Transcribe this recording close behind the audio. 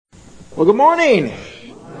Well, good morning.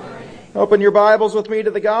 Open your Bibles with me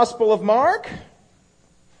to the Gospel of Mark.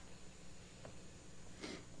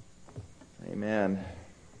 Amen.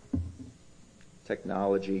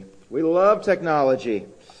 Technology. We love technology.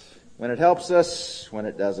 When it helps us, when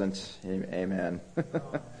it doesn't. Amen.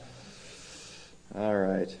 All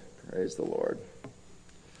right. Praise the Lord.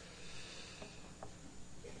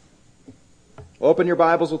 Open your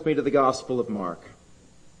Bibles with me to the Gospel of Mark.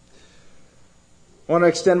 I want to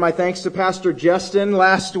extend my thanks to Pastor Justin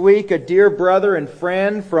last week, a dear brother and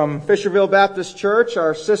friend from Fisherville Baptist Church,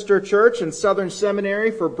 our sister church in Southern Seminary,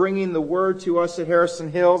 for bringing the word to us at Harrison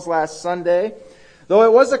Hills last Sunday. Though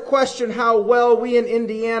it was a question how well we in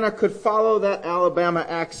Indiana could follow that Alabama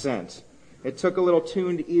accent. It took a little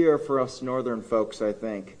tuned ear for us northern folks, I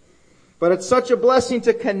think. But it's such a blessing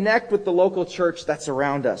to connect with the local church that's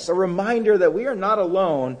around us. A reminder that we are not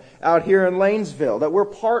alone out here in Lanesville, that we're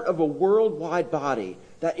part of a worldwide body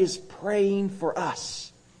that is praying for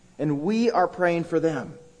us. And we are praying for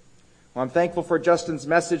them. Well, I'm thankful for Justin's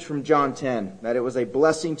message from John 10, that it was a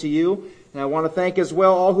blessing to you. And I want to thank as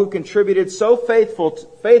well all who contributed so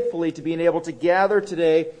faithfully to being able to gather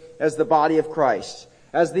today as the body of Christ,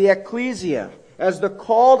 as the ecclesia, as the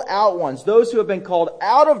called out ones, those who have been called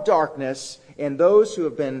out of darkness and those who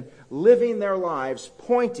have been living their lives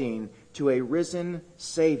pointing to a risen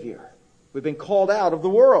Savior. We've been called out of the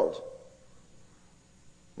world.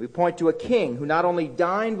 We point to a king who not only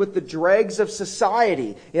dined with the dregs of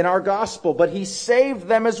society in our gospel, but he saved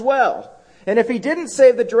them as well. And if he didn't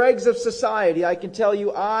save the dregs of society, I can tell you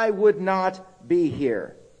I would not be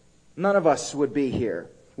here. None of us would be here.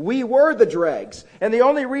 We were the dregs. And the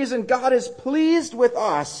only reason God is pleased with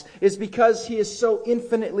us is because he is so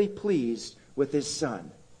infinitely pleased with his Son.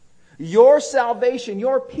 Your salvation,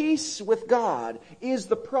 your peace with God is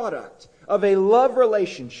the product of a love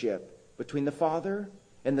relationship between the Father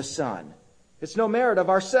and the Son. It's no merit of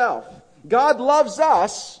ourselves. God loves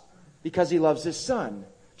us because he loves his Son,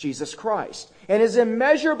 Jesus Christ, and is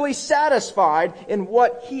immeasurably satisfied in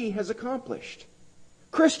what he has accomplished.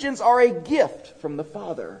 Christians are a gift from the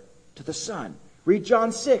Father to the Son. Read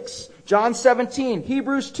John 6, John 17,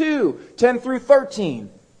 Hebrews 2, 10 through 13.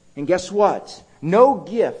 And guess what? No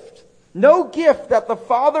gift that the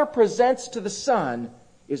Father presents to the Son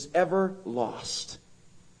is ever lost.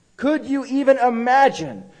 Could you even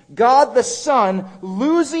imagine God the Son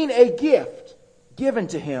losing a gift given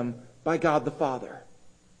to him by God the Father?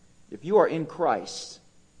 If you are in Christ,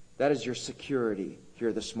 that is your security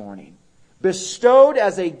here this morning. Bestowed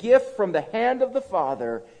as a gift from the hand of the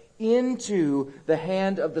Father into the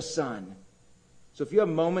hand of the Son. So if you have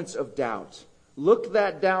moments of doubt, look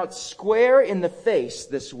that doubt square in the face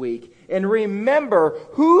this week and remember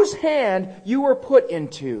whose hand you were put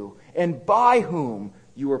into and by whom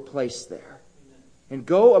you were placed there. And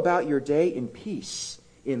go about your day in peace,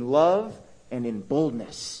 in love, and in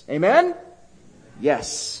boldness. Amen?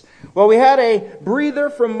 Yes. Well, we had a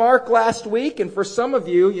breather from Mark last week, and for some of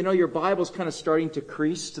you, your Bible's kind of starting to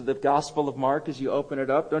crease to the Gospel of Mark as you open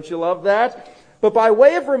it up. Don't you love that? But by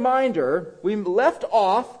way of reminder, we left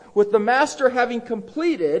off with the Master having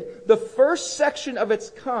completed the first section of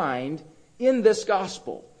its kind in this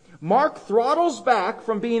Gospel. Mark throttles back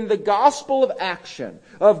from being the Gospel of action,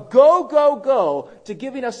 of go, go, go, to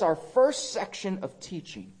giving us our first section of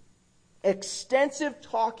teaching. Extensive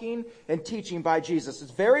talking and teaching by Jesus.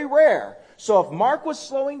 It's very rare. So if Mark was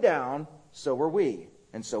slowing down, so were we.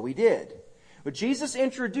 And so we did. But Jesus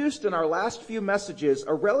introduced in our last few messages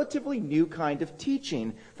a relatively new kind of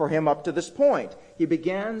teaching for him up to this point. He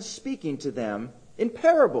began speaking to them in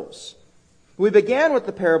parables. We began with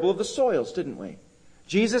the parable of the soils, didn't we?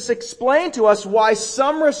 Jesus explained to us why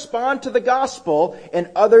some respond to the gospel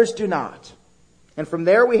and others do not. And from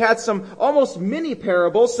there we had some almost mini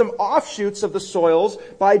parables, some offshoots of the soils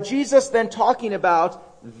by Jesus then talking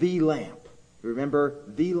about the lamp. Remember,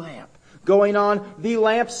 the lamp. Going on the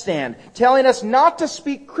lampstand, telling us not to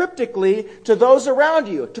speak cryptically to those around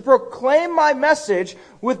you, to proclaim my message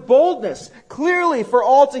with boldness, clearly for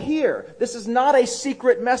all to hear. This is not a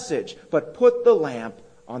secret message, but put the lamp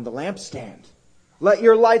on the lampstand. Let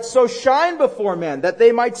your light so shine before men that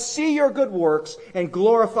they might see your good works and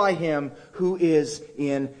glorify him who is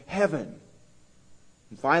in heaven.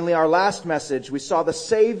 And finally, our last message, we saw the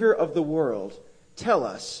Savior of the world tell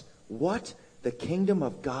us what the kingdom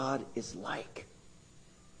of God is like.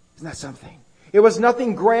 Isn't that something? It was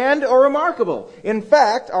nothing grand or remarkable. In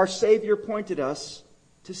fact, our Savior pointed us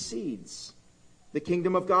to seeds. The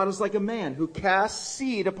kingdom of God is like a man who casts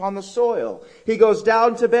seed upon the soil. He goes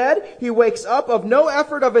down to bed, he wakes up of no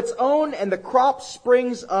effort of its own, and the crop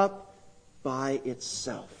springs up by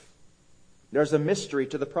itself. There's a mystery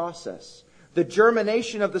to the process. The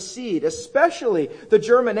germination of the seed, especially the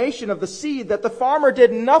germination of the seed that the farmer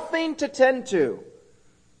did nothing to tend to.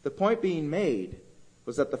 The point being made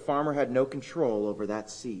was that the farmer had no control over that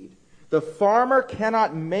seed. The farmer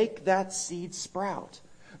cannot make that seed sprout.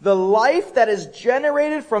 The life that is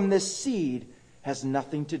generated from this seed has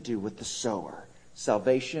nothing to do with the sower.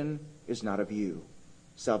 Salvation is not of you.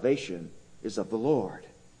 Salvation is of the Lord.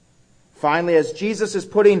 Finally, as Jesus is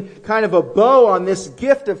putting kind of a bow on this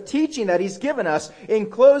gift of teaching that he's given us, in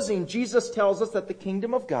closing, Jesus tells us that the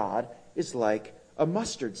kingdom of God is like a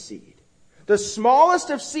mustard seed. The smallest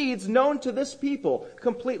of seeds known to this people,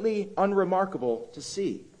 completely unremarkable to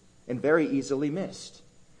see and very easily missed,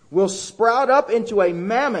 will sprout up into a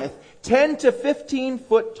mammoth 10 to 15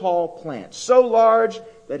 foot tall plant, so large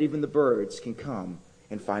that even the birds can come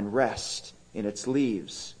and find rest in its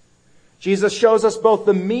leaves. Jesus shows us both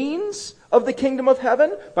the means of the kingdom of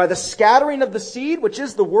heaven by the scattering of the seed, which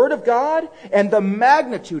is the word of God, and the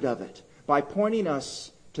magnitude of it by pointing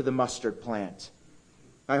us to the mustard plant.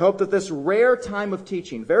 I hope that this rare time of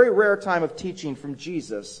teaching, very rare time of teaching from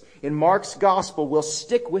Jesus in Mark's gospel will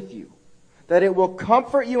stick with you. That it will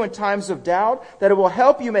comfort you in times of doubt, that it will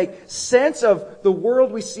help you make sense of the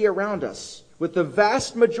world we see around us, with the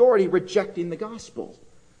vast majority rejecting the gospel,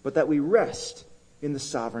 but that we rest in the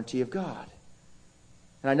sovereignty of God.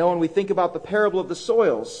 And I know when we think about the parable of the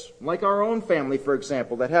soils, like our own family, for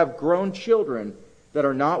example, that have grown children that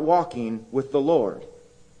are not walking with the Lord.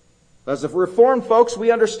 As of Reformed folks,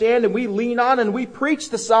 we understand and we lean on and we preach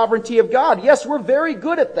the sovereignty of God. Yes, we're very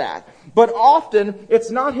good at that. But often,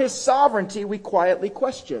 it's not His sovereignty we quietly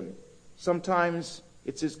question. Sometimes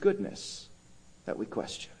it's His goodness that we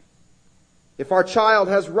question. If our child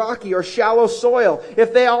has rocky or shallow soil,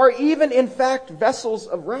 if they are even in fact vessels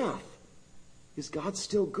of wrath, is God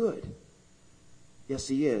still good? Yes,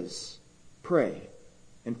 He is. Pray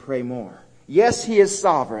and pray more. Yes, He is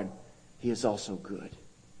sovereign. He is also good.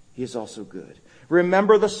 He is also good.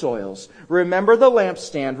 Remember the soils. Remember the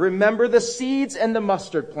lampstand. Remember the seeds and the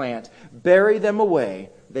mustard plant. Bury them away.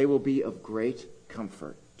 They will be of great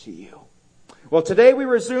comfort to you. Well, today we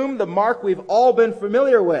resume the Mark we've all been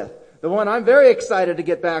familiar with. The one I'm very excited to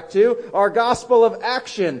get back to, our gospel of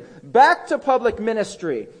action. Back to public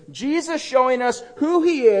ministry. Jesus showing us who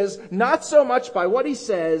He is, not so much by what He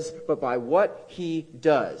says, but by what He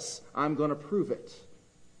does. I'm going to prove it.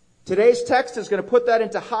 Today's text is going to put that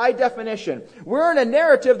into high definition. We're in a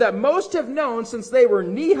narrative that most have known since they were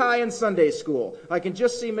knee-high in Sunday school. I can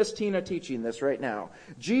just see Miss Tina teaching this right now.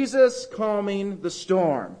 Jesus calming the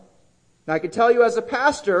storm. Now, I can tell you as a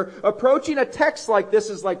pastor, approaching a text like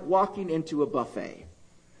this is like walking into a buffet.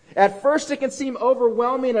 At first, it can seem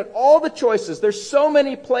overwhelming at all the choices. There's so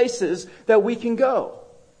many places that we can go.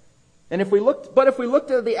 And if we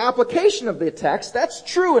looked at the application of the text, that's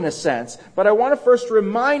true in a sense. But I want to first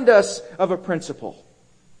remind us of a principle.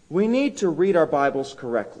 We need to read our Bibles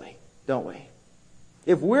correctly, don't we?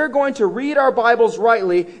 If we're going to read our Bibles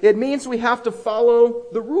rightly, it means we have to follow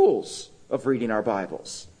the rules of reading our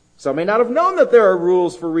Bibles. Some may not have known that there are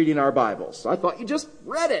rules for reading our Bibles. I thought you just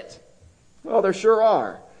read it. Well, there sure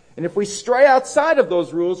are. And if we stray outside of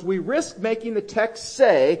those rules, we risk making the text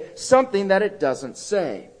say something that it doesn't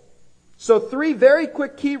say. So 3 very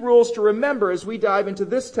quick key rules to remember as we dive into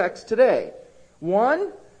this text today.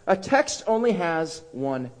 1, a text only has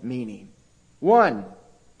one meaning. 1,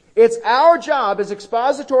 it's our job as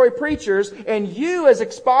expository preachers and you as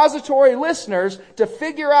expository listeners to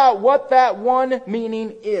figure out what that one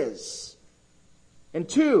meaning is. And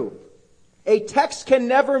 2, a text can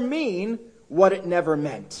never mean what it never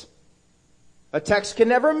meant. A text can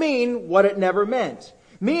never mean what it never meant.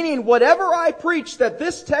 Meaning, whatever I preach that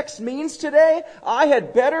this text means today, I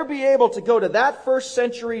had better be able to go to that first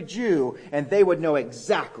century Jew and they would know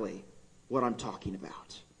exactly what I'm talking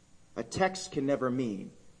about. A text can never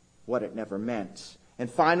mean what it never meant.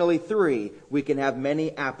 And finally, 3, we can have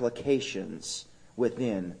many applications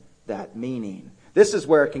within that meaning. This is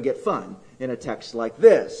where it can get fun in a text like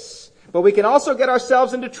this. But we can also get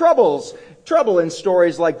ourselves into trouble in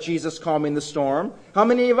stories like Jesus calming the storm. How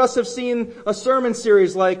many of us have seen a sermon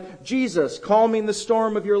series like Jesus calming the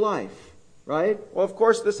storm of your life? Right? Well, of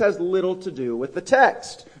course, this has little to do with the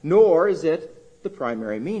text, nor is it the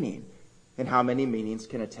primary meaning. And how many meanings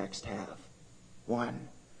can a text have? 1.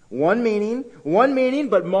 One meaning,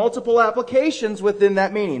 but multiple applications within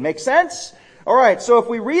that meaning. Make sense? All right, so if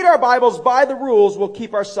we read our Bibles by the rules, we'll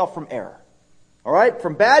keep ourselves from error. All right,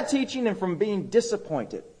 from bad teaching and from being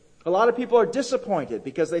disappointed. A lot of people are disappointed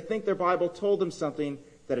because they think their Bible told them something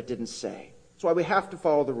that it didn't say. That's why we have to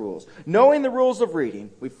follow the rules. Knowing the rules of reading,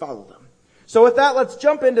 we follow them. So with that, let's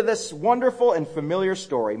jump into this wonderful and familiar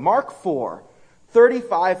story. Mark 4,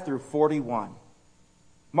 35 through 41.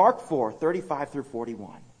 Mark 4, 35 through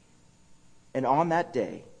 41. And on that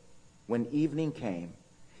day, when evening came,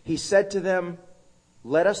 he said to them,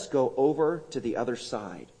 "Let us go over to the other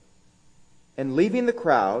side." And leaving the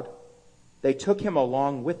crowd, they took him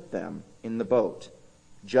along with them in the boat,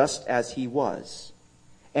 just as he was.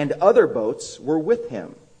 And other boats were with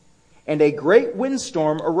him. And a great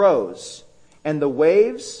windstorm arose, and the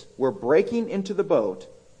waves were breaking into the boat,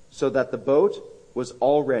 so that the boat was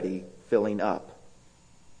already filling up.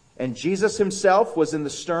 And Jesus himself was in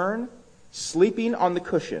the stern, sleeping on the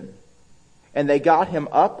cushion. And they got him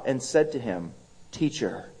up and said to him,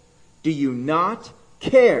 "Teacher, do you not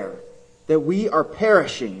care that we are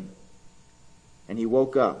perishing?" And he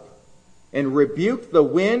woke up and rebuked the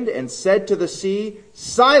wind and said to the sea,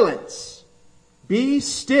 "Silence, be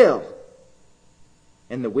still."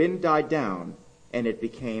 And the wind died down, and it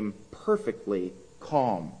became perfectly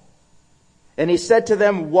calm. And he said to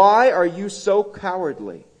them, "Why are you so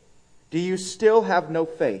cowardly? Do you still have no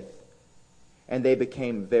faith?" And they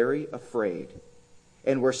became very afraid,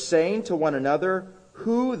 and were saying to one another,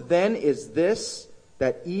 "Who then is this,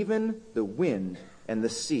 that even the wind and the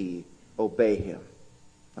sea obey him?"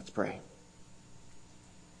 Let's pray.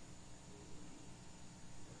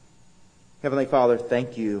 Heavenly Father,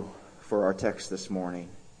 thank you for our text this morning,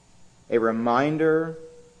 a reminder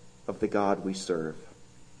of the God we serve.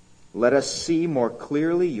 Let us see more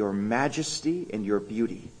clearly your majesty and your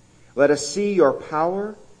beauty. Let us see your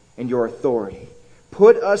power and your authority.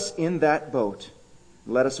 Put us in that boat.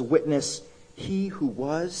 Let us witness he who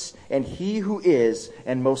was and he who is,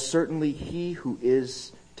 and most certainly he who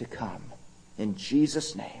is to come. In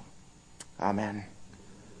Jesus' name, amen.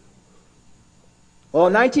 Well,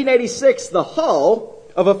 in 1986, the hull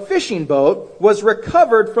of a fishing boat was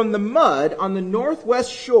recovered from the mud on the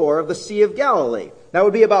northwest shore of the Sea of Galilee. That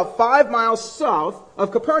would be about 5 miles south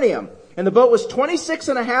of Capernaum. And the boat was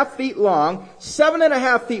 26.5 feet long,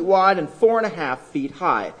 7.5 feet wide, and 4.5 feet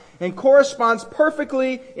high, and corresponds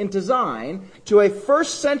perfectly in design to a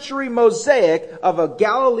first-century mosaic of a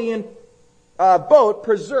Galilean boat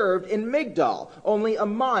preserved in Migdal, only a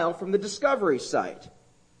mile from the discovery site.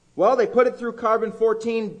 Well, they put it through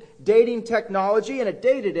carbon-14 dating technology, and it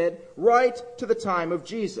dated it right to the time of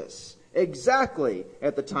Jesus, exactly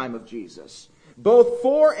at the time of Jesus. Both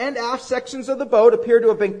fore and aft sections of the boat appear to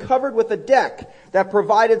have been covered with a deck that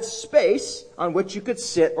provided space on which you could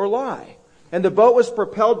sit or lie. And the boat was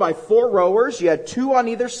propelled by 4 rowers. You had 2 on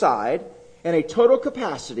either side, and a total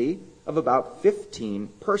capacity of about 15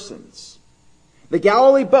 persons. The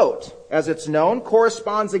Galilee boat, as it's known,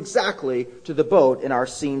 corresponds exactly to the boat in our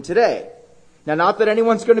scene today. Now, not that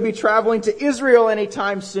anyone's going to be traveling to Israel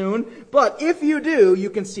anytime soon, but if you do, you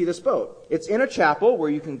can see this boat. It's in a chapel where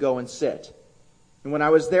you can go and sit. And when I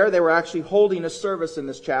was there, they were actually holding a service in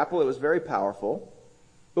this chapel. It was very powerful.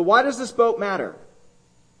 But why does this boat matter?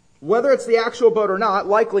 Whether it's the actual boat or not,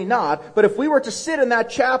 likely not. But if we were to sit in that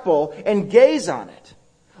chapel and gaze on it,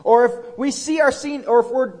 or if we see our scene, or if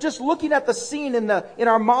we're just looking at the scene in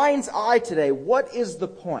our mind's eye today, what is the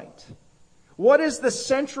point? What is the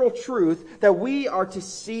central truth that we are to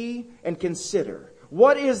see and consider?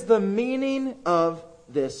 What is the meaning of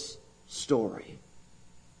this story?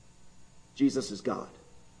 Jesus is God.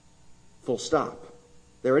 Full stop.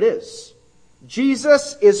 There it is.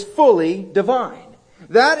 Jesus is fully divine.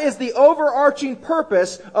 That is the overarching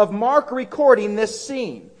purpose of Mark recording this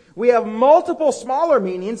scene. We have multiple smaller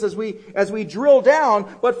meanings as we drill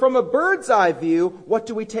down, but from a bird's eye view, what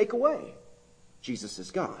do we take away? Jesus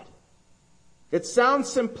is God. It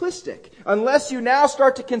sounds simplistic unless you now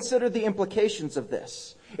start to consider the implications of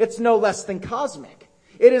this. It's no less than cosmic.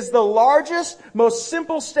 It is the largest, most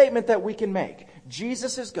simple statement that we can make.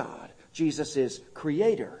 Jesus is God. Jesus is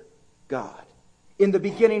Creator God. In the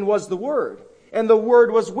beginning was the Word, and the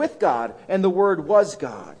Word was with God, and the Word was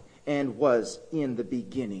God, and was in the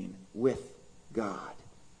beginning with God.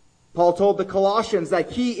 Paul told the Colossians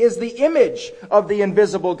that He is the image of the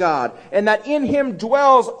invisible God, and that in Him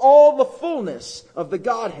dwells all the fullness of the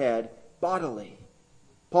Godhead bodily.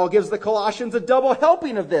 Paul gives the Colossians a double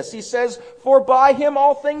helping of this. He says, "For by Him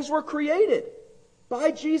all things were created."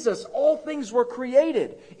 By Jesus, all things were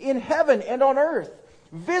created in heaven and on earth,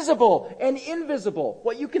 visible and invisible,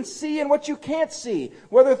 what you can see and what you can't see,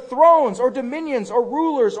 whether thrones or dominions or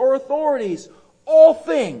rulers or authorities, all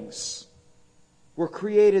things were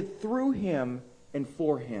created through Him and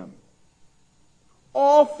for Him.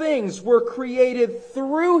 All things were created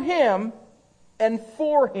through Him and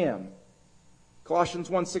for Him. Colossians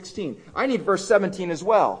 1:16. I need verse 17 as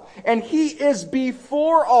well. And he is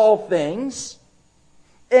before all things,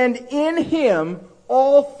 and in him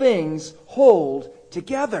all things hold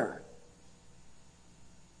together.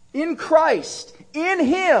 In Christ, in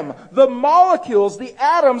him, the molecules, the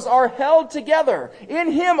atoms are held together.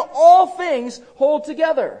 In him, all things hold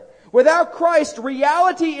together. Without Christ,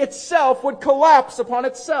 reality itself would collapse upon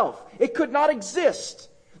itself. It could not exist.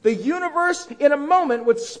 The universe in a moment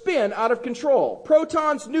would spin out of control.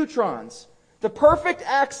 Protons, neutrons, the perfect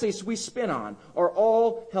axis we spin on are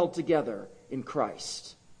all held together in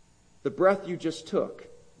Christ. The breath you just took,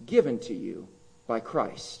 given to you by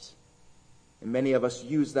Christ. And many of us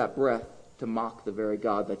use that breath to mock the very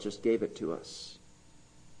God that just gave it to us.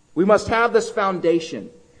 We must have this foundation.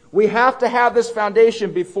 We have to have this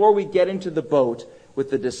foundation before we get into the boat with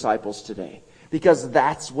the disciples today. Because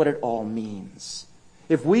that's what it all means.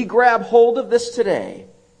 If we grab hold of this today,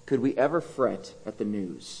 could we ever fret at the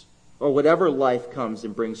news or whatever life comes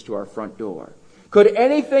and brings to our front door? Could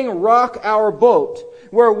anything rock our boat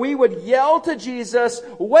where we would yell to Jesus,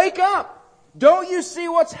 "Wake up! Don't you see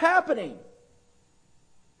what's happening?"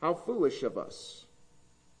 How foolish of us.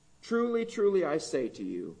 Truly, truly, I say to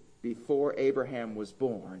you, before Abraham was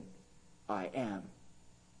born, I am.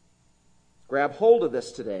 Grab hold of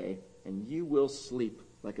this today, and you will sleep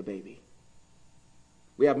like a baby.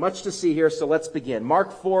 We have much to see here, so let's begin.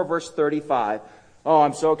 Mark 4, verse 35. Oh,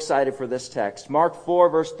 I'm so excited for this text. Mark 4,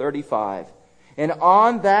 verse 35. And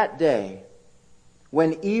on that day,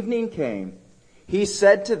 when evening came, he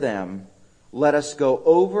said to them, "Let us go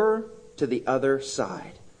over to the other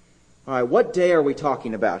side." All right, what day are we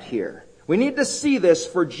talking about here? We need to see this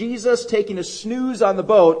for Jesus taking a snooze on the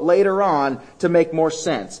boat later on to make more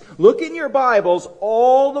sense. Look in your Bibles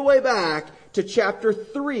all the way back to chapter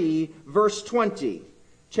 3, verse 20.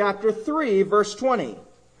 Chapter 3, verse 20.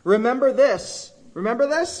 Remember this? Remember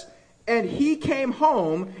this? And he came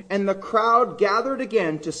home, and the crowd gathered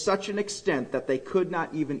again to such an extent that they could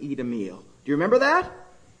not even eat a meal. Do you remember that?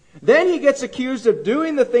 Then he gets accused of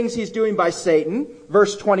doing the things he's doing by Satan.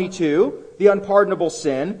 Verse 22, the unpardonable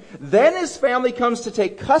sin. Then his family comes to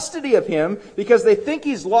take custody of him because they think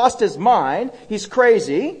he's lost his mind. He's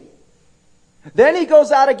crazy. Then he goes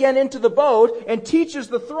out again into the boat and teaches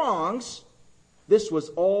the throngs. This was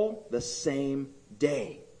all the same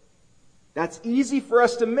day. That's easy for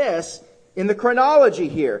us to miss in the chronology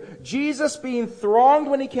here. Jesus being thronged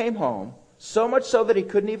when he came home, so much so that he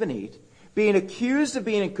couldn't even eat. Being accused of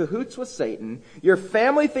being in cahoots with Satan, your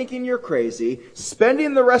family thinking you're crazy,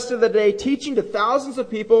 spending the rest of the day teaching to thousands of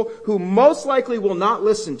people who most likely will not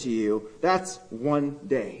listen to you. That's one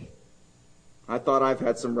day. I thought I've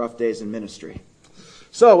had some rough days in ministry.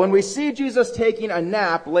 So when we see Jesus taking a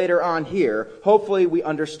nap later on here, hopefully we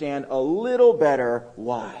understand a little better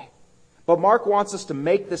why. But Mark wants us to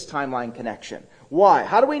make this timeline connection. Why?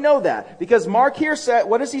 How do we know that? Because Mark here said,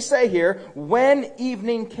 what does he say here? When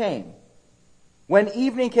evening came. When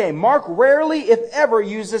evening came. Mark rarely, if ever,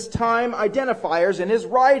 uses time identifiers in his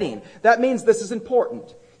writing. That means this is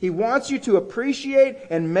important. He wants you to appreciate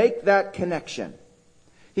and make that connection.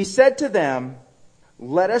 He said to them,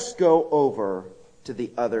 "Let us go over to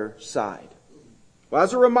the other side." Well,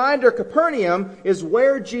 as a reminder, Capernaum is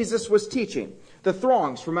where Jesus was teaching. The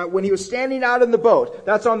throngs from when he was standing out in the boat.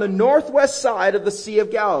 That's on the northwest side of the Sea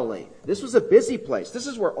of Galilee. This was a busy place. This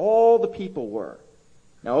is where all the people were.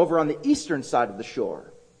 Now, over on the eastern side of the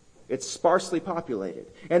shore, it's sparsely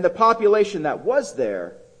populated. And the population that was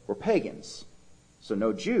there were pagans. So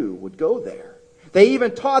no Jew would go there. They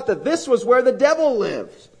even taught that this was where the devil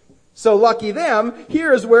lived. So lucky them,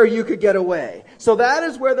 here's where you could get away. So that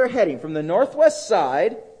is where they're heading, from the northwest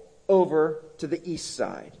side over to the east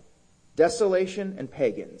side. Desolation and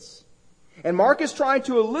pagans. And Mark is trying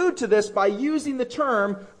to allude to this by using the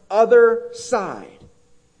term other side.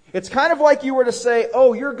 It's kind of like you were to say,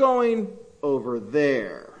 "Oh, you're going over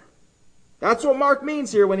there." That's what Mark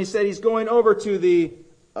means here when he said he's going over to the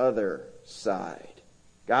other side.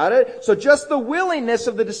 Got it? So just the willingness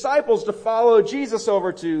of the disciples to follow Jesus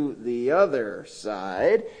over to the other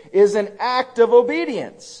side is an act of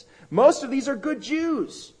obedience. Most of these are good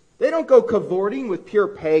Jews. They don't go cavorting with pure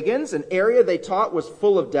pagans, an area they taught was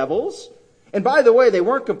full of devils. And by the way, they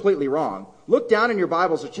weren't completely wrong. Look down in your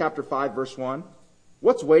Bibles at chapter 5, verse 1.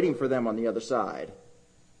 What's waiting for them on the other side?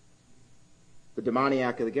 The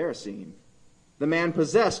demoniac of the Gerasene. The man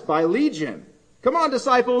possessed by Legion. Come on,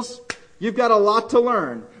 disciples. You've got a lot to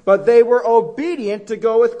learn. But they were obedient to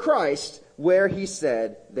go with Christ where he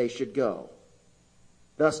said they should go.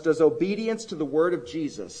 Thus, does obedience to the word of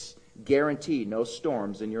Jesus guarantee no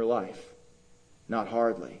storms in your life? Not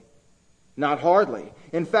hardly. Not hardly.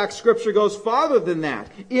 In fact, Scripture goes farther than that.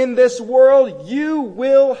 In this world you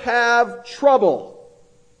will have trouble.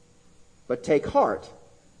 But take heart,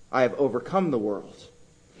 I have overcome the world.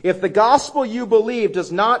 If the gospel you believe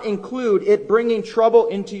does not include it bringing trouble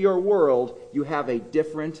into your world, you have a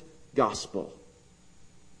different gospel.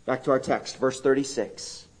 Back to our text, verse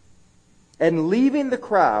 36. And leaving the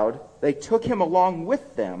crowd, they took him along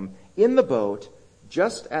with them in the boat,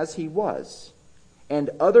 just as he was, and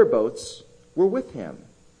other boats were with him.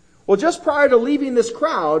 Well, just prior to leaving this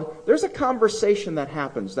crowd, there's a conversation that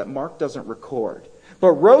happens that Mark doesn't record.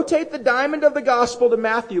 But rotate the diamond of the gospel to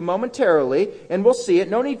Matthew momentarily, and we'll see it.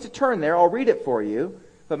 No need to turn there. I'll read it for you.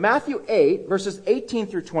 But Matthew 8, verses 18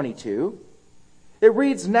 through 22, it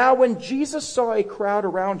reads, Now when Jesus saw a crowd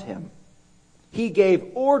around him, he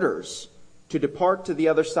gave orders to depart to the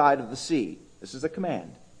other side of the sea. This is a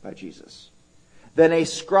command by Jesus. Then a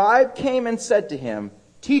scribe came and said to him,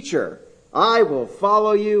 Teacher, I will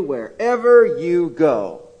follow you wherever you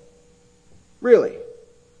go. Really?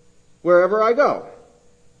 Wherever I go.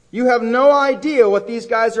 You have no idea what these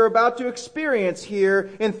guys are about to experience here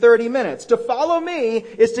in 30 minutes. To follow me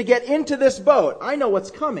is to get into this boat. I know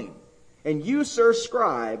what's coming. And you, sir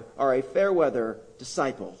scribe, are a fair weather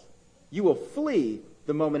disciple. You will flee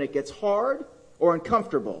the moment it gets hard or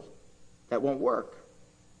uncomfortable. That won't work.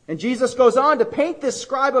 And Jesus goes on to paint this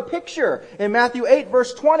scribe a picture in Matthew 8,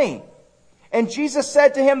 verse 20. And Jesus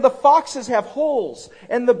said to him, The foxes have holes,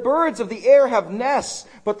 and the birds of the air have nests,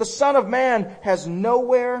 but the Son of Man has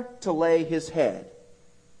nowhere to lay his head.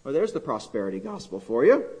 Well, there's the prosperity gospel for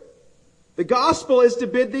you. The gospel is to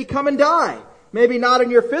bid thee come and die. Maybe not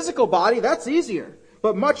in your physical body, that's easier.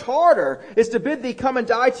 But much harder is to bid thee come and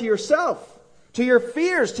die to yourself, to your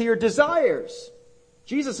fears, to your desires.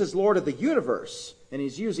 Jesus is Lord of the universe, and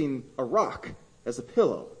he's using a rock as a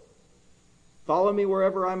pillow. Follow me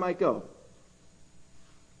wherever I might go.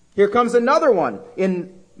 Here comes another one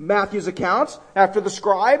in Matthew's account. After the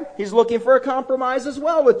scribe, he's looking for a compromise as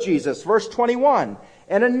well with Jesus. Verse 21.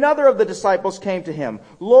 And another of the disciples came to him,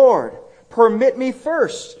 Lord, permit me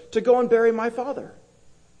first to go and bury my father.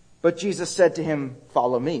 But Jesus said to him,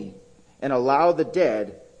 Follow me, and allow the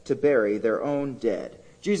dead to bury their own dead.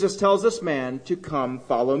 Jesus tells this man to come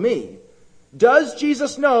follow me. Does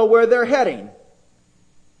Jesus know where they're heading?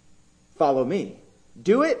 Follow me.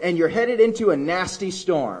 Do it and you're headed into a nasty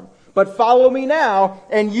storm. But follow me now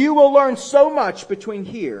and you will learn so much between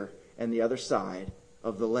here and the other side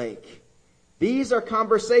of the lake. These are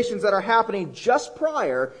conversations that are happening just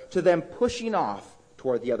prior to them pushing off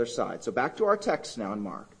toward the other side. So back to our text now in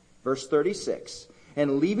Mark, verse 36.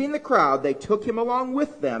 And leaving the crowd, they took him along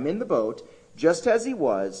with them in the boat, just as he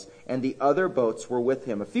was, and the other boats were with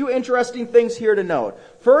him. A few interesting things here to note.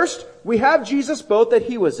 First, we have Jesus' boat that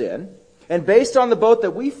he was in. And based on the boat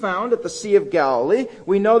that we found at the Sea of Galilee,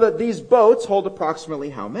 we know that these boats hold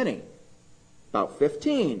approximately how many? About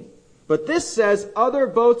 15. But this says other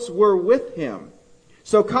boats were with him.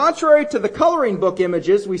 So contrary to the coloring book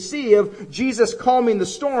images we see of Jesus calming the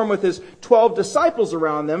storm with his 12 disciples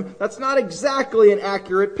around them, that's not exactly an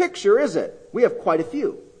accurate picture, is it? We have quite a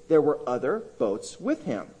few. There were other boats with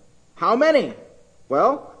him. How many?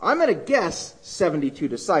 Well, I'm going to guess 72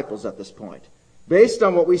 disciples at this point, based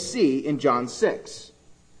on what we see in John 6.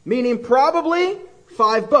 Meaning probably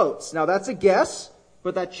 5 boats. Now that's a guess,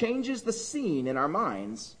 but that changes the scene in our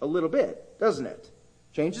minds a little bit, doesn't it?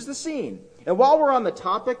 Changes the scene. And while we're on the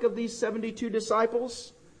topic of these 72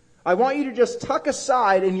 disciples, I want you to just tuck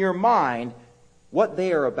aside in your mind what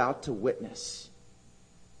they are about to witness.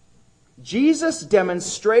 Jesus'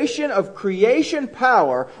 demonstration of creation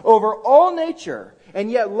power over all nature.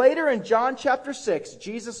 And yet later in John chapter 6,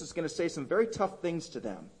 Jesus is going to say some very tough things to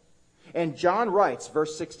them. And John writes,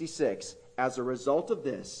 verse 66, as a result of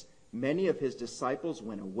this, many of his disciples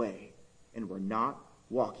went away and were not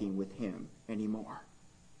walking with him anymore.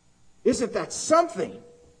 Isn't that something?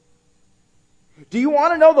 Do you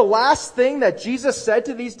want to know the last thing that Jesus said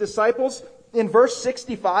to these disciples in verse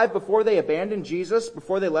 65 before they abandoned Jesus,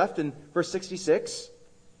 before they left in verse 66?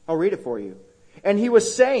 I'll read it for you. And he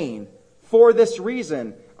was saying, for this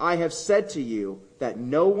reason, I have said to you that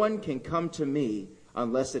no one can come to me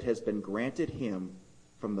unless it has been granted him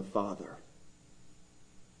from the Father.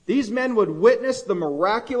 These men would witness the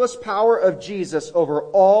miraculous power of Jesus over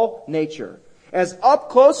all nature, as up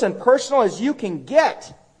close and personal as you can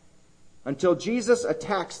get, until Jesus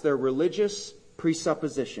attacks their religious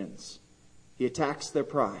presuppositions. He attacks their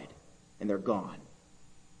pride, and they're gone.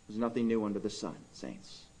 There's nothing new under the sun,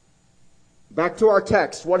 saints. Back to our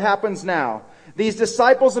text. What happens now? These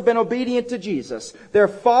disciples have been obedient to Jesus. They're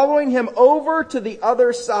following him over to the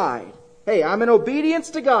other side. Hey, I'm in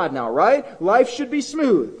obedience to God now, right? Life should be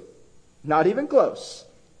smooth. Not even close.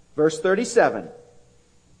 Verse 37.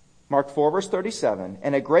 Mark 4, verse 37.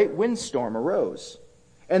 And a great windstorm arose,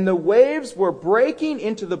 and the waves were breaking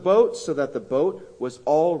into the boat so that the boat was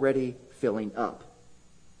already filling up.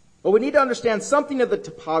 Well, we need to understand something of the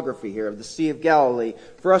topography here of the Sea of Galilee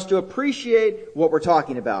for us to appreciate what we're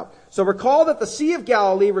talking about. So recall that the Sea of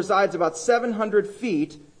Galilee resides about 700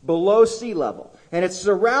 feet below sea level. And it's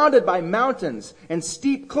surrounded by mountains and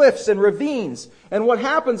steep cliffs and ravines. And what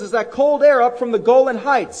happens is that cold air up from the Golan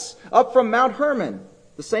Heights, up from Mount Hermon,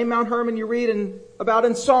 the same Mount Hermon you read about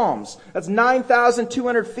in Psalms, that's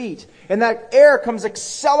 9,200 feet. And that air comes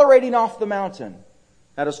accelerating off the mountain.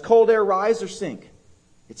 Now, does cold air rise or sink?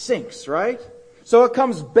 It sinks, right? So it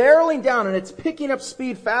comes barreling down and it's picking up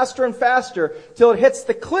speed faster and faster till it hits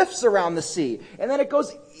the cliffs around the sea. And then it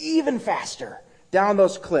goes even faster down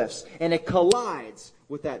those cliffs. And it collides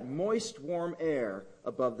with that moist, warm air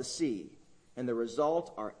above the sea. And the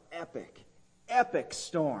result are epic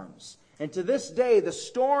storms. And to this day, the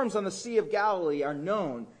storms on the Sea of Galilee are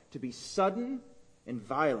known to be sudden and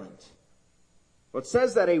violent. Well, it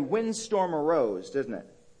says that a windstorm arose, doesn't it?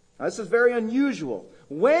 Now, this is very unusual.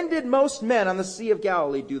 When did most men on the Sea of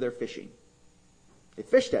Galilee do their fishing? They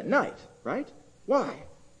fished at night, right? Why?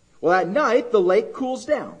 Well, at night, the lake cools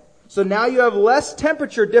down. So now you have less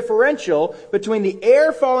temperature differential between the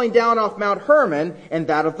air falling down off Mount Hermon and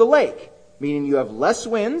that of the lake, meaning you have less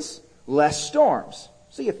winds, less storms.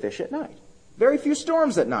 So you fish at night. Very few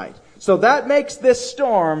storms at night. So that makes this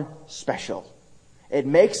storm special. It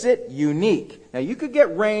makes it unique. Now, you could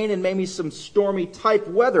get rain and maybe some stormy type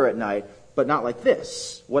weather at night, but not like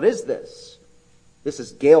this. What is this? This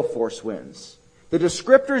is gale force winds. The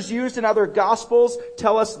descriptors used in other Gospels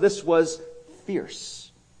tell us this was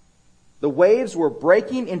fierce. The waves were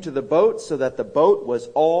breaking into the boat so that the boat was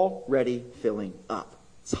already filling up.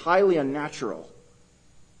 It's highly unnatural.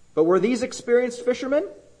 But were these experienced fishermen?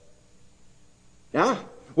 Yeah.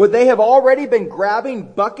 Would they have already been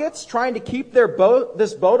grabbing buckets trying to keep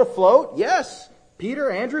this boat afloat? Yes.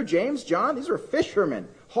 Peter, Andrew, James, John, these were fishermen.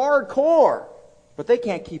 Hardcore. But they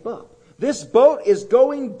can't keep up. This boat is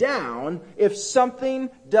going down if something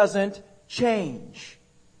doesn't change.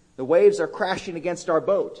 The waves are crashing against our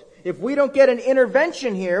boat. If we don't get an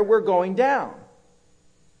intervention here, we're going down.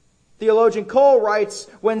 Theologian Cole writes,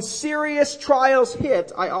 when serious trials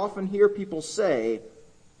hit, I often hear people say,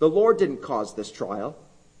 the Lord didn't cause this trial.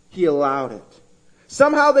 He allowed it.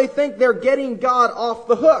 Somehow they think they're getting God off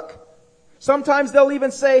the hook. Sometimes they'll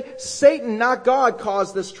even say, Satan, not God,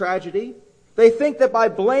 caused this tragedy. They think that by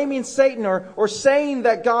blaming Satan or saying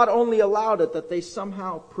that God only allowed it, that they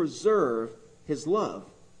somehow preserve his love.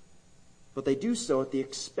 But they do so at the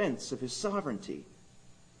expense of his sovereignty.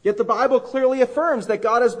 Yet the Bible clearly affirms that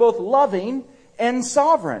God is both loving and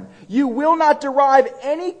sovereign. You will not derive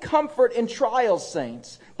any comfort in trials,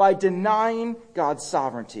 saints, by denying God's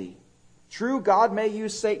sovereignty. True, God may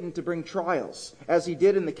use Satan to bring trials, as he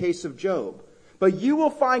did in the case of Job. But you will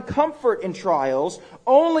find comfort in trials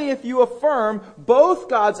only if you affirm both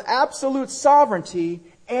God's absolute sovereignty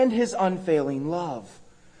and his unfailing love.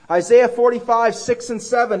 Isaiah 45, 6 and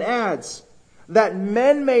 7 adds, that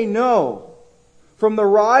men may know from the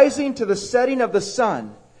rising to the setting of the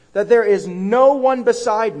sun that there is no one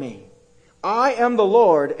beside me. I am the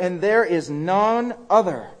Lord, and there is none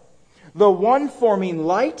other. The one forming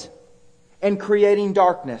light and creating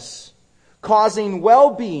darkness, causing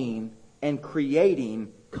well-being and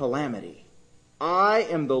creating calamity. I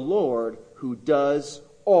am the Lord who does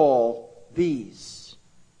all these.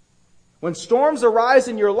 When storms arise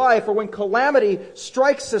in your life, or when calamity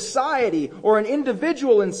strikes society or an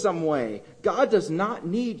individual in some way, God does not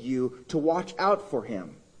need you to watch out for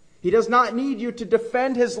him. He does not need you to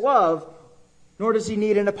defend his love, nor does he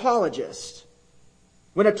need an apologist.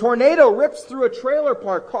 When a tornado rips through a trailer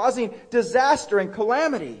park, causing disaster and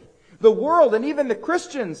calamity, the world and even the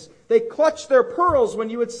Christians, they clutch their pearls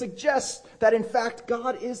when you would suggest that in fact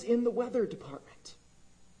God is in the weather department.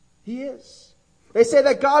 He is. They say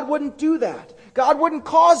that God wouldn't do that. God wouldn't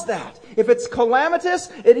cause that. If it's calamitous,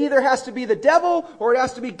 it either has to be the devil or it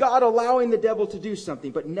has to be God allowing the devil to do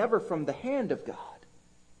something, but never from the hand of God.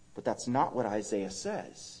 But that's not what Isaiah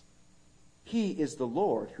says. He is the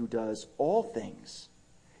Lord who does all things.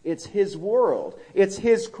 It's his world. It's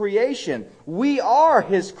his creation. We are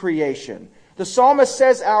his creation. The psalmist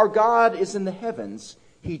says our God is in the heavens.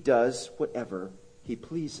 He does whatever he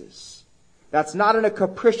pleases. That's not in a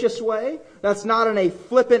capricious way. That's not in a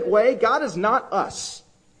flippant way. God is not us.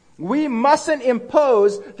 We mustn't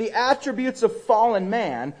impose the attributes of fallen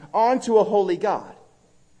man onto a holy God.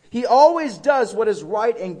 He always does what is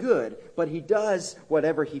right and good, but he does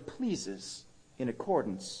whatever he pleases in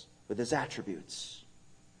accordance with his attributes.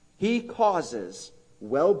 He causes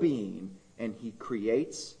well-being and he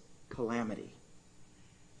creates calamity.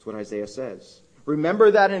 That's what Isaiah says.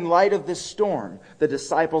 Remember that in light of this storm the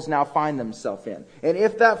disciples now find themselves in. And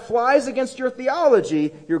if that flies against your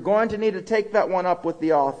theology, you're going to need to take that one up with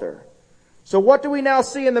the author. So what do we now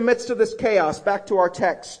see in the midst of this chaos? Back to our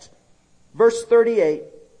text. Verse 38.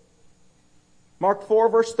 Mark 4,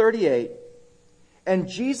 verse 38. And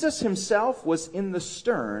Jesus himself was in the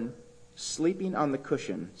stern, sleeping on the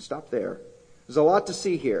cushion. Stop there. There's a lot to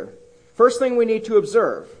see here. First thing we need to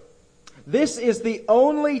observe. This is the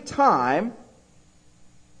only time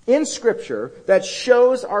in Scripture that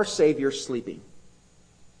shows our Savior sleeping.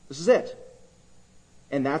 This is it.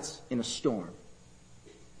 And that's in a storm.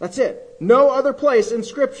 That's it. No other place in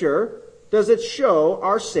Scripture does it show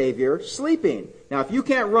our Savior sleeping. Now, if you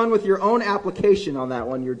can't run with your own application on that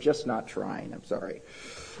one, you're just not trying. I'm sorry.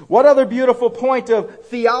 What other beautiful point of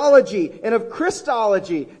theology and of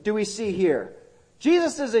Christology do we see here?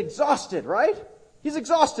 Jesus is exhausted, right? He's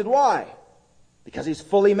exhausted. Why? Because he's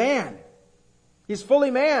fully man. He's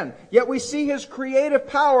fully man. Yet we see his creative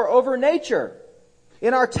power over nature.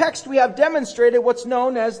 In our text, we have demonstrated what's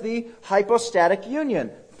known as the hypostatic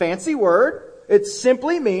union. Fancy word. It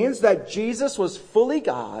simply means that Jesus was fully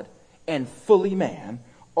God and fully man,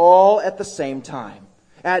 all at the same time.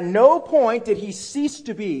 At no point did he cease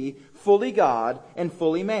to be fully God and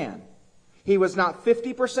fully man. He was not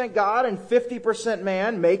 50% God and 50%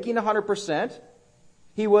 man, making 100%.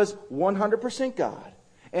 He was 100% God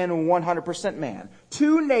and 100% man.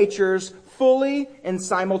 Two natures fully and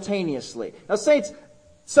simultaneously. Now, saints,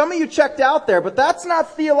 some of you checked out there, but that's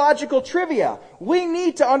not theological trivia. We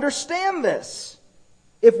need to understand this.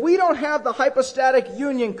 If we don't have the hypostatic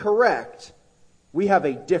union correct, we have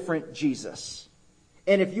a different Jesus.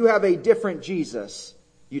 And if you have a different Jesus,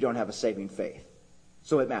 you don't have a saving faith.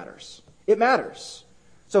 So it matters. It matters.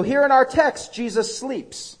 So here in our text, Jesus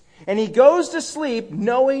sleeps. And he goes to sleep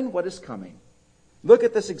knowing what is coming. Look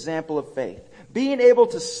at this example of faith. Being able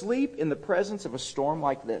to sleep in the presence of a storm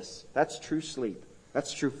like this. That's true sleep.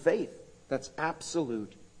 That's true faith. That's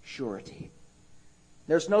absolute surety.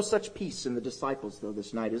 There's no such peace in the disciples, though,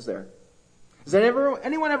 this night, is there? Has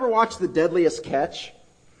anyone ever watched The Deadliest Catch?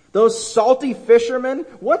 Those salty fishermen,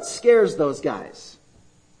 what scares those guys?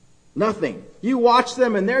 Nothing. You watch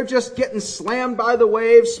them and they're just getting slammed by the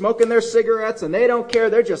waves, smoking their cigarettes, and they don't care.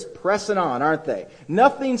 They're just pressing on, aren't they?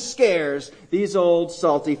 Nothing scares these old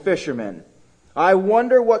salty fishermen. I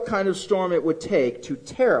wonder what kind of storm it would take to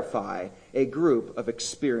terrify a group of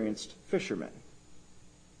experienced fishermen.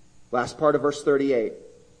 Last part of verse 38.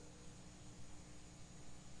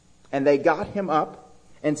 And they got him up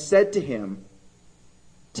and said to him,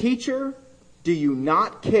 Teacher, do you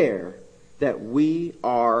not care that we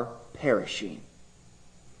are perishing?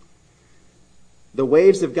 The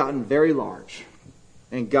waves have gotten very large,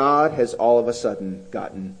 and God has all of a sudden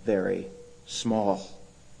gotten very small.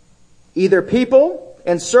 Either people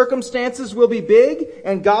and circumstances will be big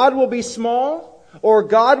and God will be small, or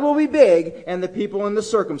God will be big and the people and the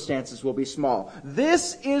circumstances will be small.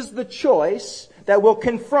 This is the choice that will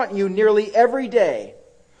confront you nearly every day.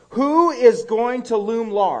 Who is going to loom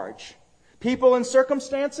large? People and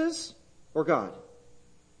circumstances or God?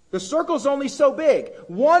 The circle's only so big.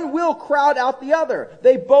 One will crowd out the other.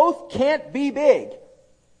 They both can't be big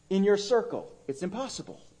in your circle. It's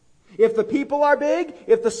impossible. If the people are big,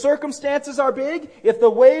 if the circumstances are big, if the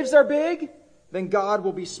waves are big, then God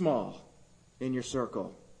will be small in your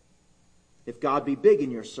circle. If God be big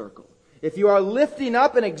in your circle, if you are lifting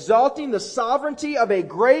up and exalting the sovereignty of a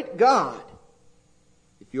great God,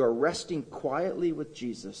 if you are resting quietly with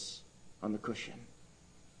Jesus on the cushion,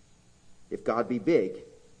 if God be big,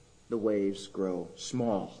 the waves grow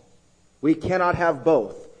small. We cannot have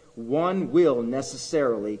both. One will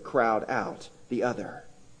necessarily crowd out the other.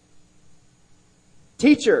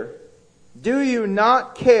 Teacher, do you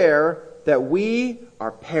not care that we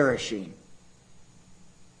are perishing?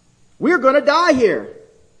 We're going to die here.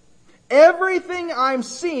 Everything I'm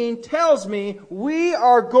seeing tells me we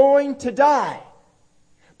are going to die.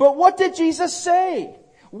 But what did Jesus say?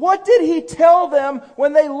 What did he tell them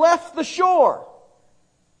when they left the shore?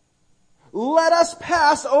 Let us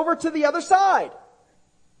pass over to the other side.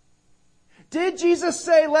 Did Jesus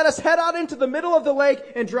say, let us head out into the middle of the lake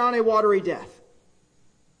and drown a watery death?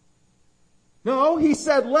 No, he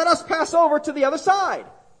said, let us pass over to the other side.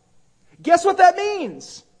 Guess what that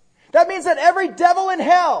means? That means that every devil in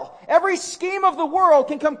hell, every scheme of the world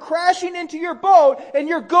can come crashing into your boat and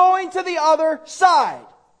you're going to the other side.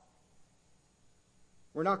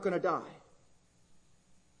 We're not going to die.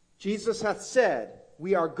 Jesus hath said,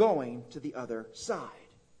 we are going to the other side.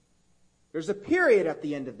 There's a period at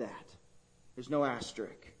the end of that. There's no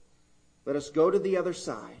asterisk. Let us go to the other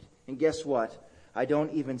side. And guess what? I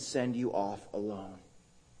don't even send you off alone.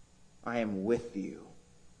 I am with you.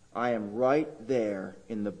 I am right there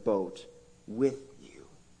in the boat with you.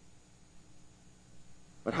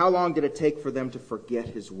 But how long did it take for them to forget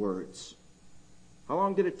his words? How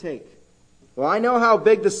long did it take? Well, I know how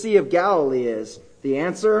big the Sea of Galilee is. The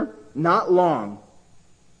answer? Not long.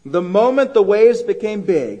 The moment the waves became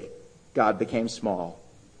big, God became small.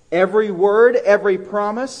 Every word, every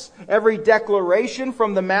promise, every declaration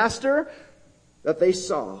from the Master that they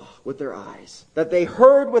saw with their eyes, that they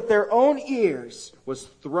heard with their own ears, was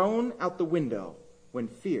thrown out the window when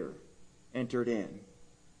fear entered in.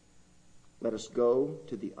 Let us go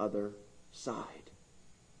to the other side.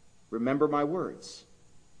 Remember my words.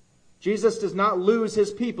 Jesus does not lose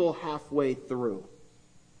his people halfway through.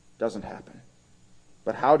 Doesn't happen.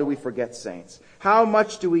 But how do we forget, saints? How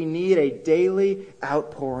much do we need a daily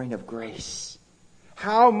outpouring of grace?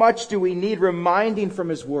 How much do we need reminding from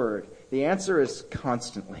his word? The answer is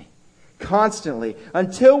constantly. Constantly.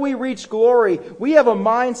 Until we reach glory, we have a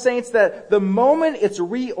mind, saints, that the moment it's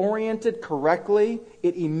reoriented correctly,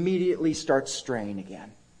 it immediately starts straying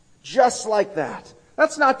again. Just like that.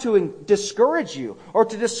 That's not to discourage you or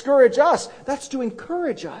to discourage us. That's to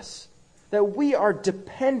encourage us that we are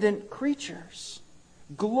dependent creatures.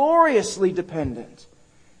 Gloriously dependent.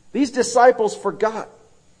 These disciples forgot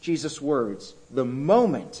Jesus' words the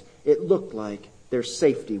moment it looked like their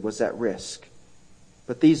safety was at risk.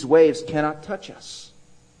 But these waves cannot touch us.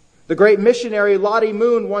 The great missionary Lottie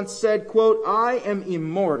Moon once said, quote, I am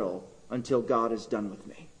immortal until God is done with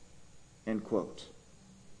me. End quote.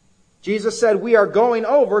 Jesus said, we are going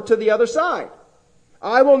over to the other side.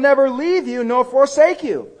 I will never leave you nor forsake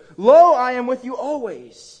you. Lo, I am with you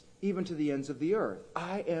always, even to the ends of the earth.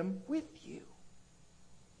 I am with you.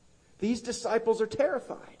 These disciples are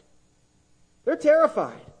terrified. They're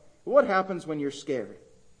terrified. What happens when you're scared?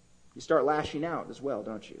 You start lashing out as well,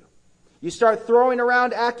 don't you? You start throwing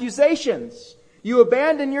around accusations. You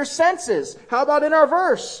abandon your senses. How about in our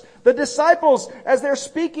verse? The disciples, as they're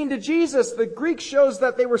speaking to Jesus, the Greek shows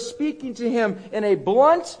that they were speaking to him in a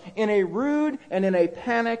blunt, in a rude, and in a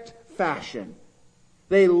panicked fashion.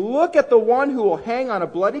 They look at the one who will hang on a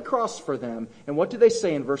bloody cross for them, and what do they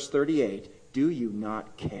say in verse 38? Do you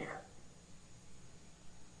not care?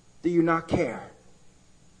 Do you not care?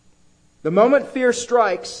 The moment fear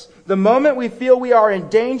strikes, the moment we feel we are in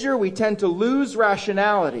danger, we tend to lose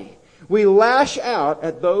rationality. We lash out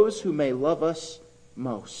at those who may love us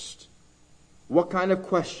most. What kind of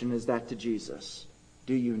question is that to Jesus?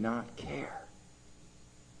 Do you not care?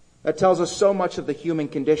 That tells us so much of the human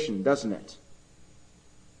condition, doesn't it?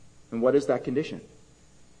 And what is that condition?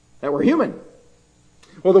 That we're human.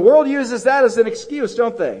 Well, the world uses that as an excuse,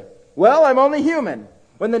 don't they? Well, I'm only human.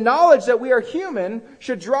 When the knowledge that we are human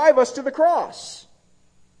should drive us to the cross.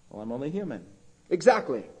 Well, I'm only human.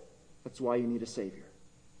 Exactly. That's why you need a Savior.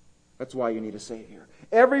 That's why you need a Savior.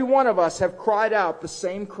 Every one of us have cried out the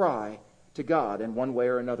same cry to God in one way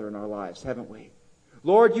or another in our lives, haven't we?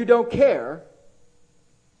 Lord, you don't care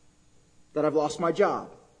that I've lost my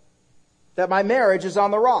job, that my marriage is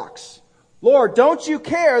on the rocks. Lord, don't you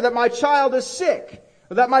care that my child is sick,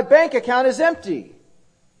 or that my bank account is empty?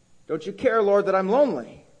 Don't you care, Lord, that I'm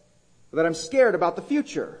lonely, or that I'm scared about the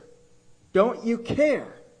future? Don't you care,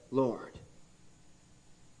 Lord?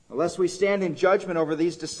 Unless we stand in judgment over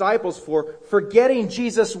these disciples for forgetting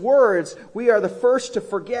Jesus' words, we are the first to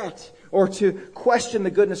forget or to question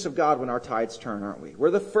the goodness of God when our tides turn, aren't we?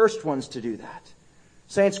 We're the first ones to do that.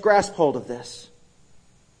 Saints, grasp hold of this.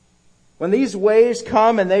 When these waves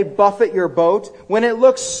come and they buffet your boat, when it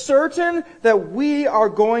looks certain that we are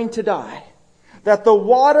going to die, that the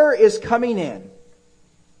water is coming in,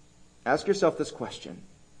 ask yourself this question.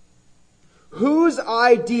 Whose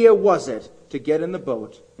idea was it to get in the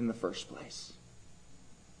boat in the first place?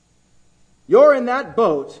 You're in that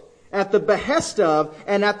boat at the behest of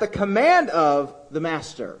and at the command of the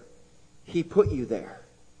Master. He put you there.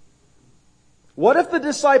 What if the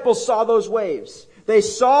disciples saw those waves? They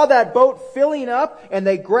saw that boat filling up and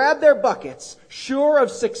they grabbed their buckets, sure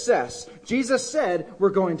of success. Jesus said, we're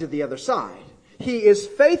going to the other side. He is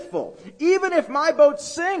faithful. Even if my boat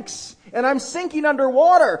sinks and I'm sinking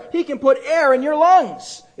underwater, He can put air in your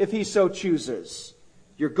lungs if He so chooses.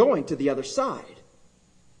 You're going to the other side.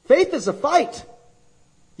 Faith is a fight.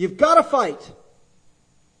 You've got to fight.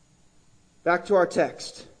 Back to our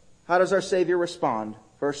text. How does our Savior respond?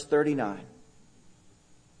 Verse 39.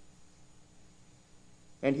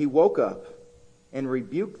 And He woke up and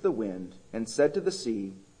rebuked the wind and said to the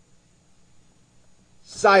sea,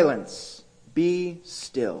 "Silence, be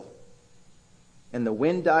still." And the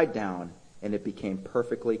wind died down, and it became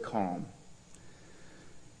perfectly calm.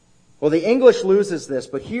 Well, the English loses this,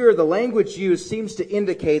 but here the language used seems to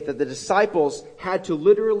indicate that the disciples had to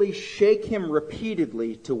literally shake him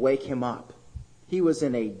repeatedly to wake him up. He was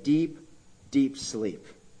in a deep, deep sleep.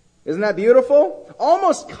 Isn't that beautiful?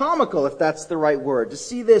 Almost comical, if that's the right word, to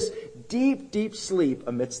see this deep, deep sleep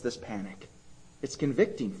amidst this panic. It's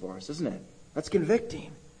convicting for us, isn't it? That's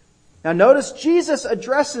convicting. Now notice Jesus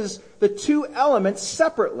addresses the two elements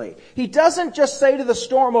separately. He doesn't just say to the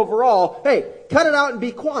storm overall, "Hey, cut it out and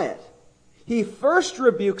be quiet." He first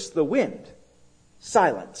rebukes the wind,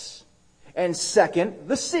 silence. And second,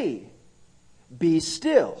 the sea, be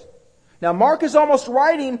still. Now Mark is almost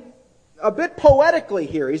writing a bit poetically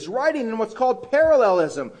here. He's writing in what's called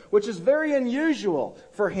parallelism, which is very unusual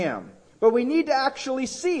for him. But we need to actually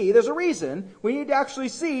see, there's a reason, we need to actually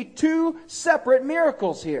see two separate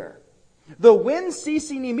miracles here. The wind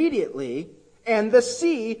ceasing immediately and the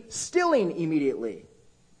sea stilling immediately.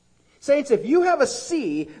 Saints, if you have a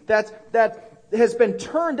sea that has been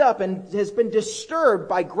turned up and has been disturbed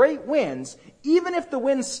by great winds, even if the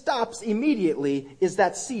wind stops immediately, is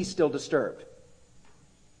that sea still disturbed?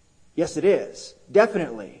 Yes, it is.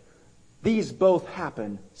 Definitely. These both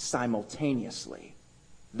happen simultaneously.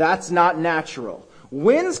 That's not natural.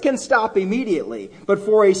 Winds can stop immediately, but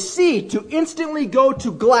for a sea to instantly go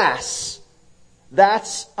to glass,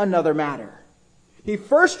 that's another matter. He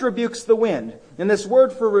first rebukes the wind, and this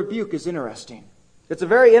word for rebuke is interesting. It's a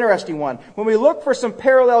very interesting one. When we look for some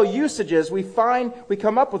parallel usages, we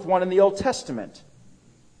come up with one in the Old Testament.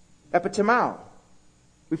 Epitemao.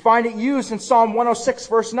 We find it used in Psalm 106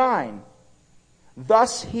 verse 9.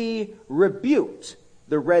 Thus he rebuked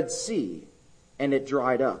the Red Sea, and it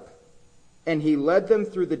dried up. And he led them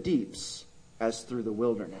through the deeps as through the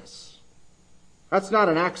wilderness. That's not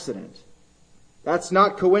an accident. That's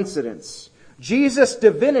not coincidence. Jesus'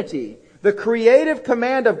 divinity, the creative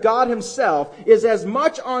command of God himself, is as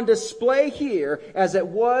much on display here as it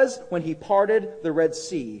was when he parted the Red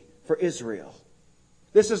Sea for Israel.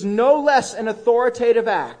 This is no less an authoritative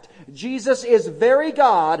act. Jesus is very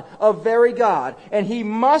God of very God, and he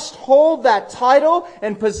must hold that title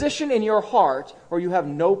and position in your heart, or you have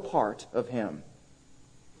no part of him.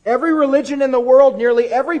 Every religion in the world, nearly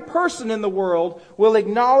every person in the world, will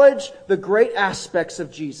acknowledge the great aspects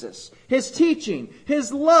of Jesus. His teaching,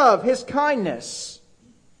 his love, his kindness.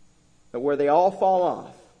 But where they all fall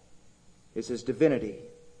off is his divinity.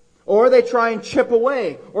 Or they try and chip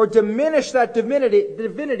away or diminish that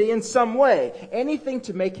divinity in some way. Anything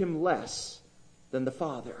to make him less than the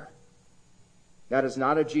Father. That is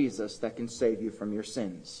not a Jesus that can save you from your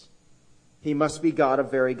sins. He must be God of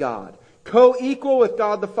very God. Co-equal with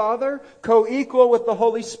God the Father, co-equal with the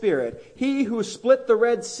Holy Spirit. He who split the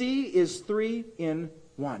Red Sea is 3 in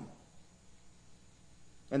 1.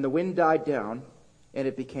 And the wind died down, and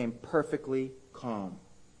it became perfectly calm.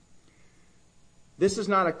 This is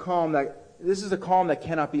a calm that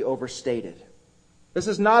cannot be overstated. This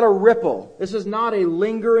is not a ripple. This is not a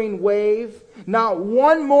lingering wave. Not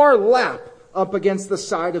one more lap up against the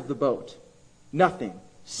side of the boat. Nothing.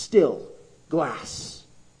 Still glass.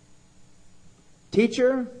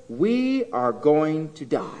 Teacher, we are going to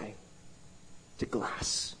die to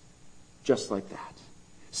glass. Just like that.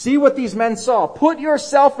 See what these men saw. Put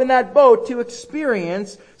yourself in that boat to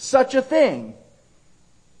experience such a thing.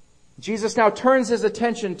 Jesus now turns his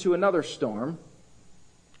attention to another storm.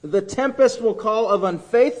 The tempest we'll call of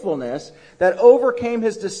unfaithfulness that overcame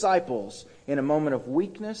his disciples in a moment of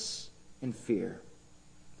weakness and fear.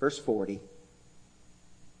 Verse 40.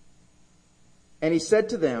 And he said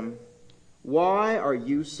to them, "Why are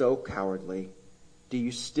you so cowardly? Do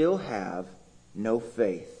you still have no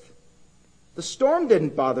faith?" The storm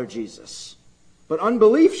didn't bother Jesus, but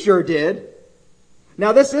unbelief sure did.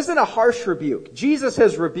 Now, this isn't a harsh rebuke. Jesus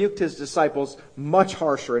has rebuked his disciples much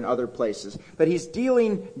harsher in other places, but he's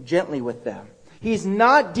dealing gently with them. He's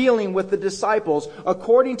not dealing with the disciples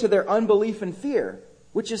according to their unbelief and fear,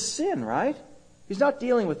 which is sin, right? He's not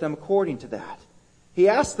dealing with them according to that. He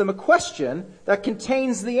asks them a question that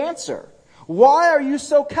contains the answer. Why are you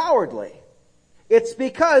so cowardly? It's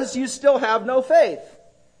because you still have no faith.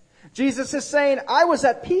 Jesus is saying, I was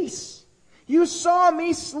at peace. You saw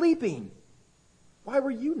me sleeping. Why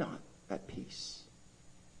were you not at peace?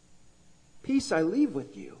 Peace I leave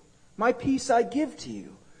with you. My peace I give to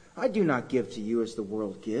you. I do not give to you as the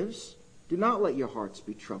world gives. Do not let your hearts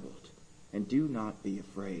be troubled, and do not be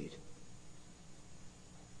afraid.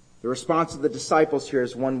 The response of the disciples here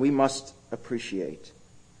is one we must appreciate.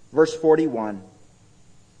 Verse 41,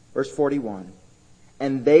 Verse 41.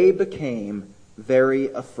 And they became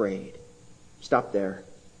very afraid. Stop there.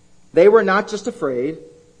 They were not just afraid,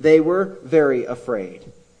 they were very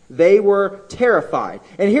afraid. They were terrified.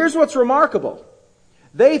 And here's what's remarkable.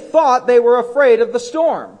 They thought they were afraid of the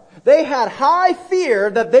storm. They had high fear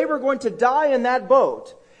that they were going to die in that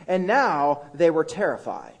boat. And now they were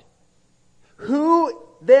terrified. Who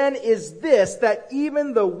then is this that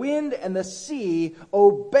even the wind and the sea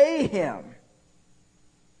obey him?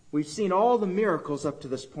 We've seen all the miracles up to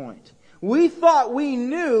this point. We thought we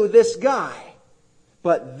knew this guy.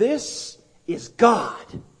 But this is God.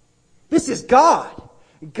 This is God.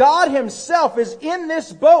 God himself is in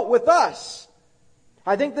this boat with us.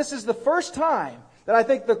 I think this is the first time that I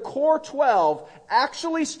think the core 12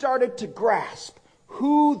 actually started to grasp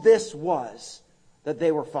who this was that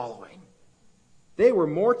they were following. They were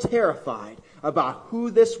more terrified about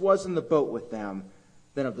who this was in the boat with them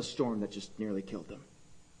than of the storm that just nearly killed them.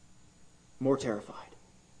 More terrified.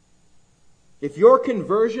 If your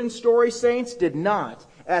conversion story, saints, did not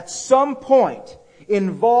at some point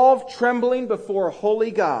involve trembling before a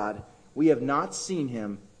holy God, we have not seen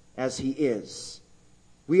him as he is.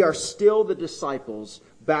 We are still the disciples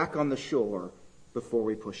back on the shore before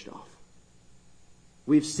we pushed off.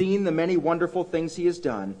 We've seen the many wonderful things he has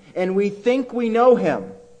done, and we think we know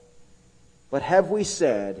him. But have we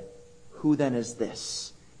said, who then is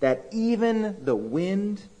this, that even the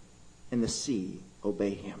wind and the sea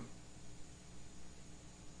obey him?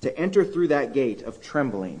 To enter through that gate of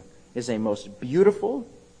trembling is a most beautiful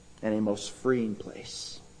and a most freeing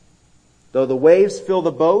place. Though the waves fill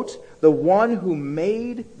the boat, the one who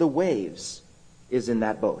made the waves is in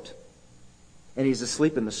that boat. And he's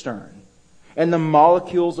asleep in the stern. And the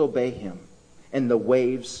molecules obey him. And the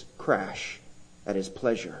waves crash at his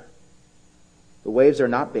pleasure. The waves are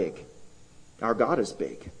not big. Our God is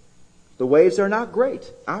big. The waves are not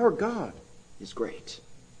great. Our God is great.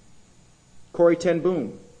 Corrie ten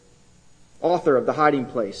Boom, author of The Hiding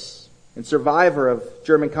Place and survivor of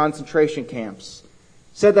German concentration camps,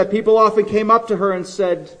 said that people often came up to her and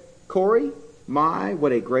said, "Corrie, my,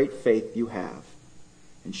 what a great faith you have."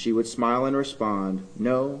 And she would smile and respond,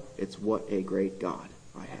 "No, it's what a great God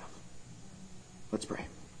I have." Let's pray.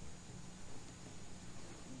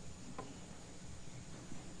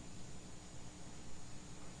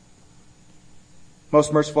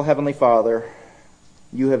 Most merciful Heavenly Father,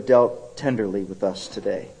 you have dealt tenderly with us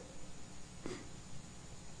today.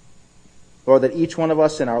 Lord, that each one of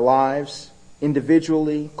us in our lives,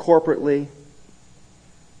 individually, corporately,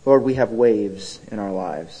 Lord, we have waves in our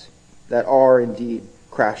lives that are indeed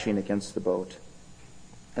crashing against the boat.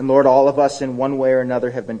 And Lord, all of us in one way or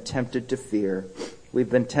another have been tempted to fear. We've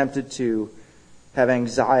been tempted to have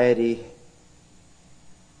anxiety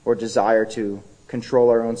or desire to control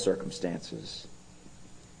our own circumstances.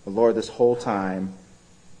 But Lord, this whole time,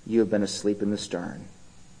 you have been asleep in the stern.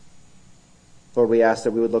 Lord, we ask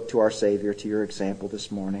that we would look to our Savior, to your example this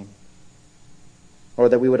morning.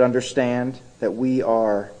 Lord, that we would understand that we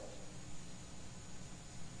are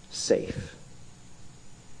safe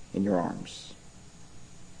in your arms.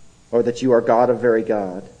 Lord, that you are God of very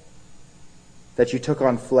God, that you took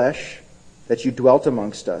on flesh, that you dwelt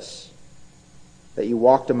amongst us, that you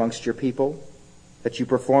walked amongst your people, that you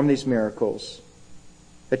performed these miracles,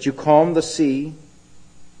 that you calmed the sea,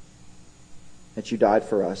 that you died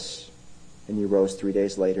for us, and you rose 3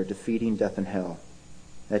 days later, defeating death and hell,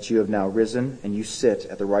 that you have now risen and you sit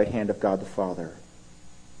at the right hand of God the Father,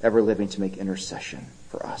 ever living to make intercession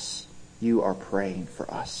for us. You are praying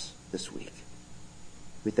for us this week.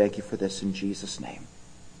 We thank you for this in Jesus' name.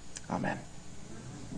 Amen.